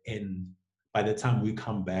by the time we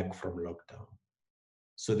come back from lockdown.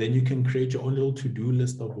 So then you can create your own little to-do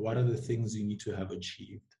list of what are the things you need to have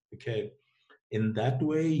achieved, okay? In that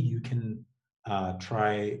way, you can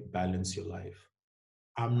try balance your life.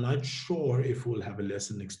 I'm not sure if we'll have a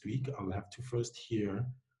lesson next week. I'll have to first hear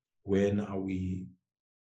when are we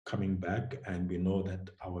coming back, and we know that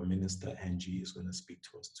our minister Angie is going to speak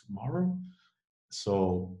to us tomorrow.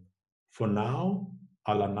 So for now,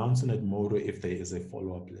 I'll announce in Edmodo if there is a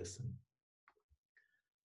follow-up lesson.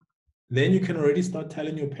 Then you can already start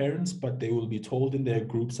telling your parents, but they will be told in their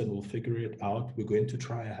groups and we'll figure it out. We're going to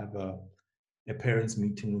try to have a parents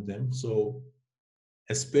meeting with them. So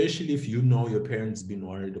especially if you know your parents been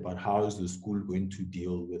worried about how is the school going to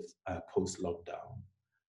deal with post-lockdown,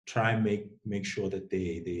 try and make sure that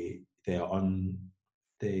they're on,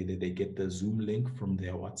 they get the Zoom link from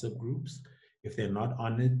their WhatsApp groups. If they're not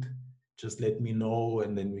on it, just let me know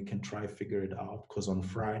and then we can try figure it out. Because on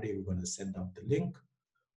Friday we're going to send out the link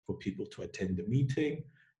for people to attend the meeting.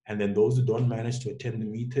 And then those who don't manage to attend the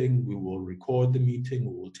meeting, we will record the meeting,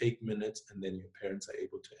 we will take minutes, and then your parents are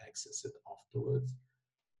able to access it afterwards.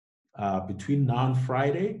 Between now and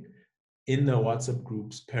Friday, in the WhatsApp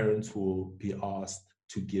groups, parents will be asked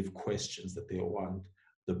to give questions that they want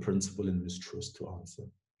the principal and mistress to answer.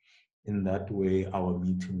 In that way, our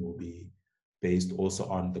meeting will be based also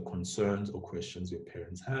on the concerns or questions your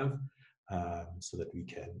parents have, so that we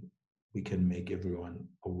can make everyone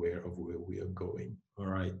aware of where we are going. All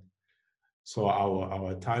right. So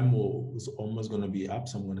our time is almost going to be up.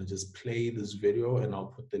 So I'm going to just play this video and I'll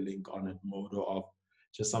put the link on Edmodo of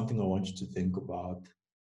just something I want you to think about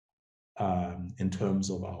in terms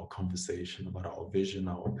of our conversation about our vision,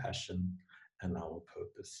 our passion, and our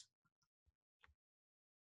purpose.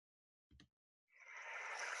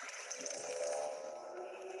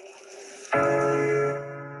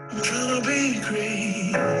 I'm trying to be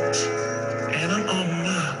great, and I'm on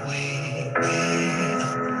my way, way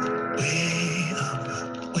up,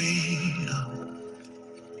 way up.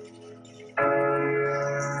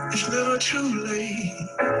 It's never too late,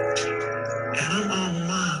 and I'm on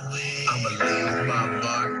my way. I'ma leave my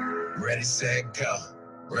mark, ready, set, go,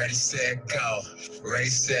 ready, set, go, ready,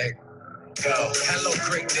 set, go. Hello,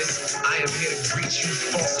 greatness. I am here to greet you.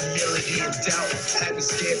 False humility and doubt. Had me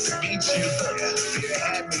scared to meet you. Fear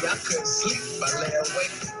had me. I couldn't sleep. I lay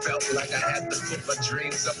awake. Felt like I had to put my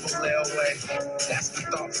dreams up on layaway. That's the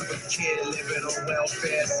thoughts of a kid living on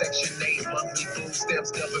welfare. Section 8, monthly food stamps,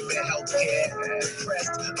 government health care.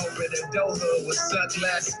 Depressed, open the door hood with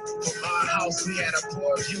sunglasses. From our house, we had a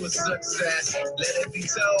poor view of success. Let it be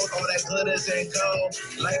told, all that glitters ain't gold.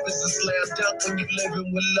 Life is a slam dunk when you living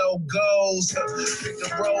with low goals. Pick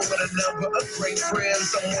a role with a number of great friends.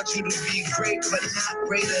 I want you to be great, but not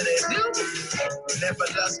greater than them. Never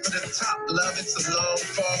lust for the top, love, it's a long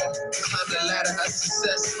fall. Climb the ladder of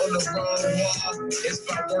success on the wrong wall. It's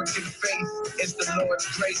by work and faith, it's the Lord's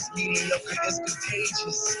grace. Mediocre is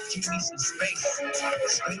contagious. Give me some space. I'm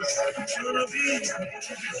trying to be great.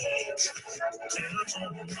 And I'm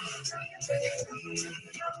on my way.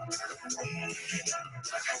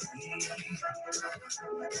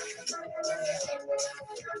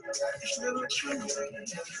 It's never true.